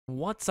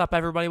What's up,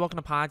 everybody? Welcome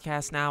to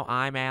Podcast Now.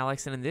 I'm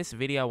Alex, and in this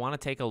video, I want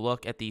to take a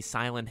look at the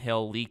Silent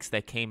Hill leaks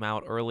that came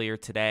out earlier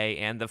today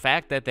and the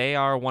fact that they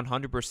are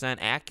 100%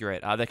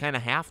 accurate. They kind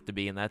of have to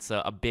be, and that's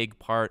a big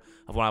part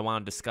of what I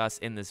want to discuss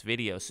in this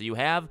video. So you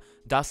have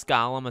Dusk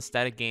Golem,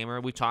 Aesthetic Gamer.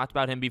 We talked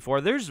about him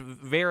before. There's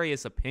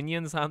various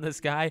opinions on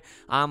this guy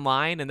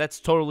online, and that's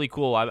totally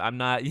cool. I'm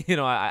not,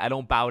 I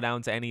don't bow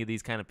down to any of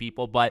these kind of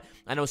people, but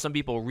I know some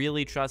people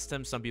really trust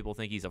him. Some people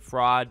think he's a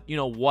fraud,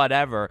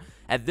 whatever.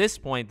 At this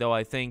point, though,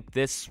 I think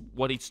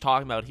what he's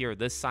talking about here,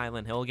 this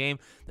Silent Hill game,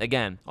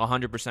 again,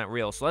 100%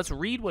 real. So let's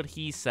read what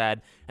he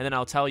said, and then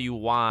I'll tell you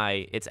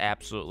why it's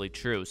absolutely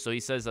true. So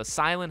he says, a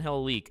Silent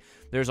Hill leak.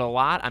 There's a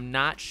lot I'm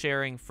not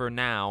sharing for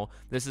now.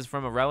 This is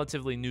from a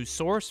relatively new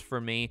source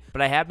for me,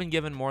 but I have been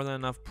given more than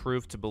enough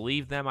proof to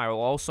believe them. I will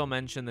also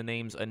mention the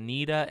names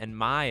Anita and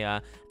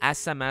Maya,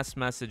 SMS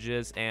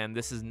messages, and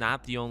this is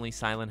not the only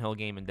Silent Hill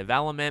game in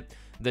development.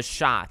 The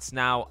shots.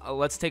 Now,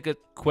 let's take a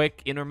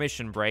quick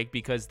intermission break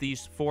because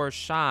these 4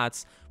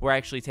 shots were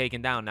actually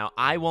taken down. Now,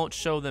 I won't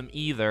show them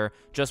either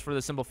just for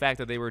the simple fact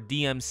that they were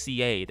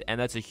DMCA'd, and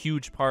that's a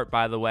huge part,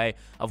 by the way,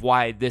 of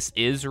why this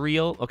is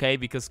real, okay?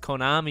 Because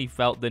Konami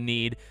felt the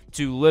need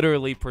to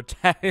literally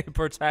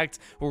protect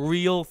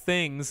real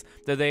things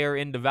that they are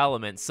in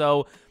development.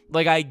 So,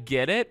 I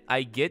get it.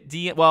 I get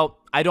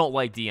I don't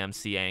like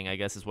DMCAing, I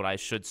guess is what I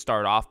should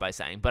start off by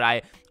saying. But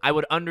I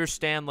would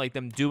understand,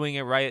 them doing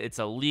it right. It's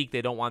a leak.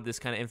 They don't want this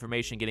kind of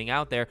information getting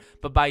out there.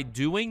 But by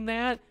doing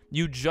that,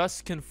 you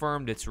just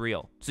confirmed it's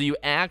real. So you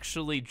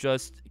actually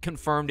just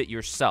confirmed it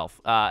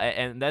yourself.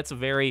 And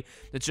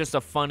it's just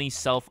a funny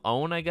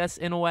self-own, I guess,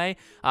 in a way.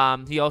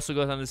 He also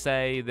goes on to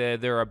say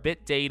that they're a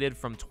bit dated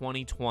from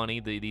 2020,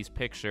 these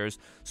pictures.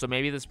 So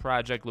maybe this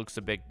project looks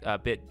a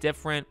bit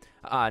different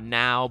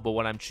now. But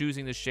what I'm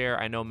choosing to share,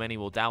 I know many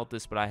will doubt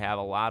this, but I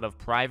have a lot of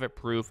private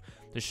proof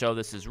to show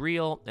this is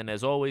real, and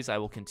as always, I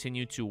will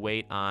continue to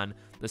wait on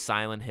the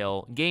Silent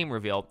Hill game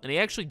reveal. And he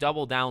actually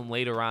doubled down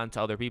later on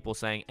to other people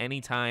saying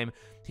anytime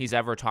he's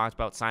ever talked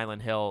about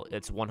Silent Hill,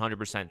 it's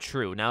 100%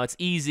 true. Now, it's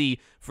easy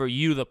for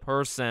you, the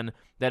person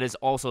that has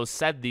also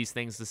said these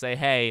things, to say,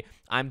 hey,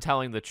 I'm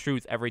telling the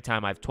truth every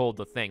time I've told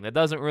the thing. That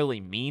doesn't really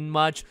mean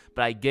much,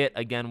 but I get,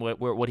 again,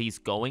 what he's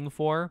going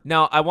for.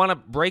 Now, I want to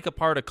break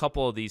apart a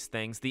couple of these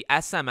things. The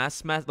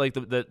SMS,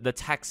 the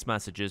text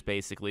messages,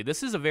 basically.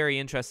 This is a very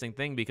interesting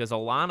thing because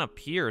Alanah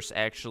Pearce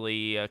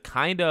actually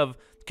kind of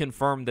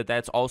confirmed that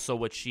that's also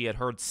what she had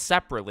heard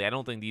separately. I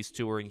don't think these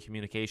two were in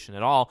communication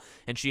at all.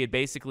 And she had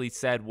basically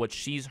said what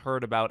she's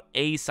heard about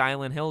a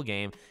Silent Hill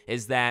game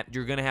is that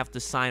you're going to have to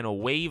sign a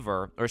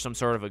waiver or some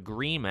sort of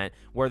agreement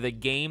where the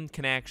game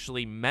can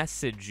actually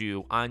message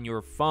you on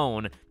your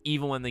phone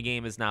even when the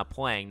game is not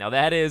playing. Now,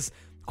 that is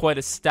quite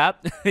a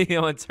step,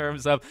 in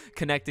terms of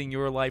connecting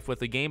your life with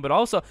the game, but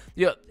also,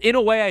 in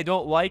a way, I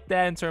don't like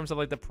that in terms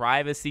of the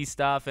privacy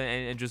stuff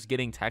and just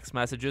getting text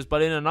messages.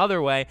 But in another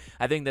way,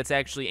 I think that's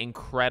actually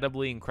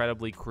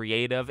incredibly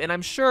creative. And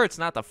I'm sure it's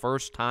not the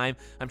first time.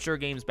 I'm sure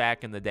games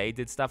back in the day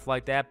did stuff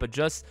like that. But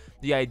just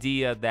the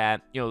idea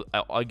that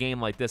a game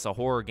like this, a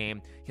horror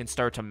game, can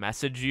start to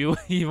message you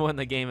even when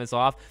the game is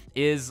off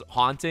is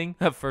haunting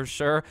for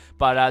sure.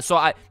 But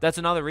that's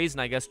another reason,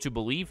 I guess, to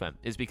believe him,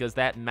 is because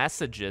that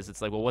messages.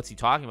 It's well, what's he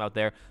talking about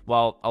there?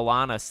 Well,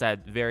 Alanah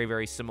said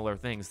very similar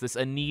things. This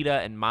Anita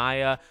and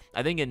Maya,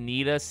 I think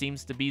Anita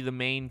seems to be the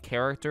main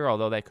character,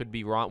 although that could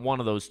be wrong. One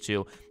of those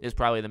two is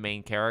probably the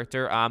main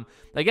character.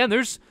 Again,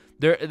 there's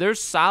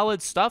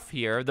solid stuff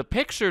here. The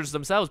pictures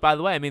themselves, by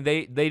the way, I mean,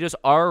 they just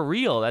are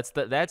real. That's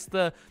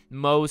the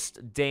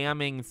most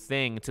damning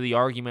thing to the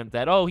argument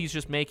that, oh, he's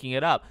just making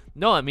it up.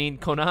 No, I mean,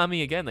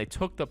 Konami, again, they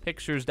took the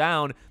pictures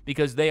down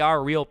because they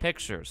are real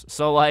pictures.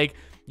 So,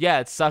 yeah,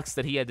 it sucks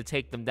that he had to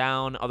take them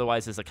down.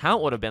 Otherwise, his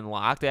account would have been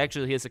locked.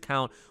 Actually, his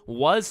account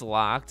was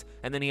locked,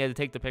 and then he had to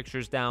take the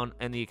pictures down,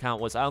 and the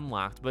account was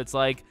unlocked. But it's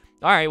all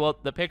right, well,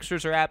 the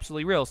pictures are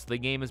absolutely real, so the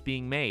game is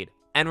being made.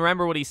 And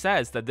remember what he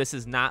says, that this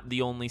is not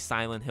the only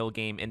Silent Hill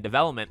game in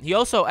development. He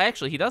also,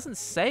 he doesn't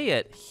say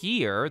it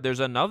here. There's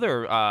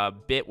another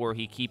bit where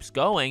he keeps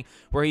going,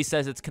 where he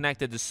says it's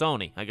connected to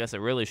Sony. I guess I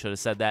really should have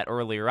said that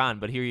earlier on,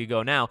 but here you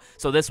go now.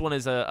 So this one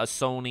is a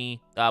Sony,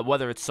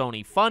 whether it's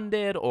Sony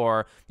funded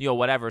or,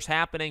 whatever's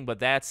happening, but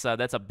that's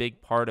a big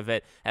part of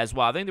it as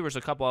well. I think there was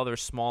a couple other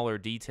smaller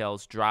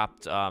details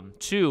dropped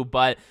too,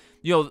 but,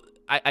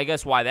 I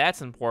guess why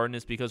that's important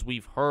is because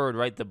we've heard,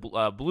 right, the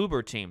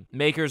Bloober team,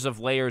 makers of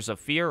Layers of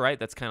Fear, right,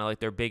 that's kind of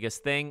their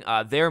biggest thing,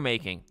 they're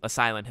making a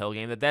Silent Hill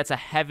game. That's a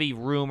heavy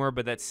rumor,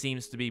 but that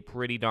seems to be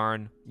pretty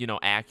darn,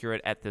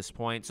 accurate at this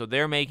point. So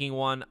they're making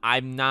one.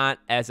 I'm not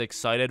as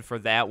excited for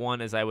that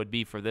one as I would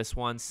be for this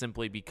one,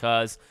 simply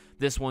because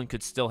this one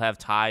could still have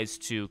ties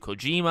to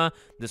Kojima.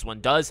 This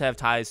one does have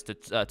ties to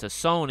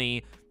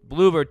Sony,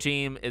 Bloober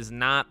Team is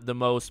not the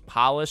most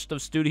polished of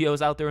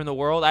studios out there in the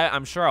world.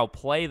 I'm sure I'll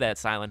play that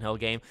Silent Hill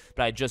game,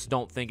 but I just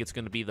don't think it's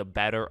going to be the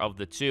better of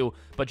the two.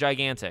 But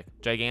gigantic.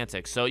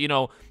 So, you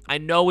know, I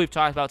know we've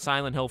talked about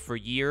Silent Hill for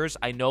years.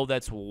 I know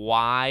that's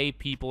why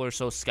people are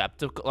so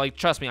skeptical. Like,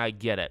 trust me, I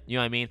get it. You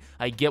know what I mean?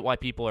 I get why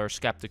people are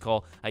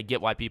skeptical. I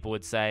get why people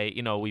would say,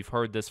 you know, we've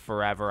heard this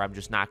forever. I'm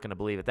just not going to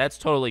believe it. That's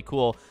totally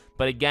cool.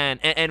 But again,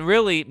 and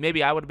really,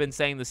 maybe I would have been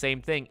saying the same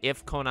thing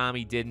if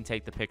Konami didn't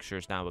take the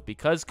pictures down. But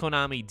because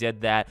Konami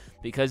did that,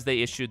 because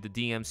they issued the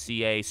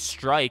DMCA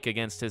strike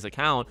against his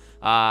account,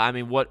 I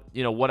mean, what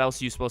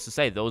else are you supposed to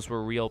say? Those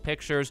were real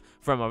pictures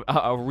from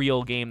a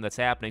real game that's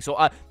happening.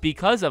 So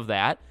because of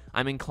that,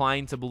 I'm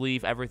inclined to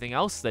believe everything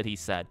else that he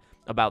said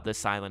about this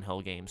Silent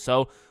Hill game.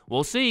 So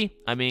we'll see.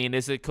 I mean,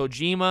 is it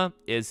Kojima?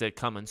 Is it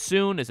coming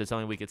soon? Is it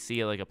something we could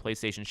see at like a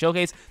PlayStation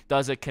Showcase?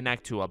 Does it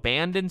connect to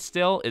Abandoned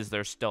still? Is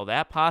there still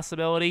that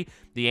possibility?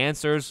 The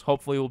answers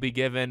hopefully will be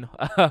given,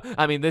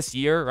 I mean, this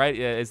year, right?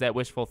 Is that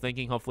wishful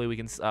thinking? Hopefully we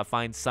can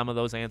find some of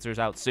those answers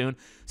out soon.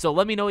 So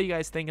let me know what you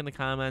guys think in the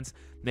comments.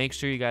 Make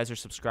sure you guys are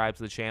subscribed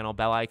to the channel.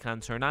 Bell icon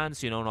turn on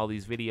so you know when all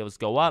these videos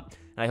go up.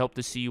 And I hope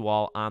to see you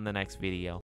all on the next video.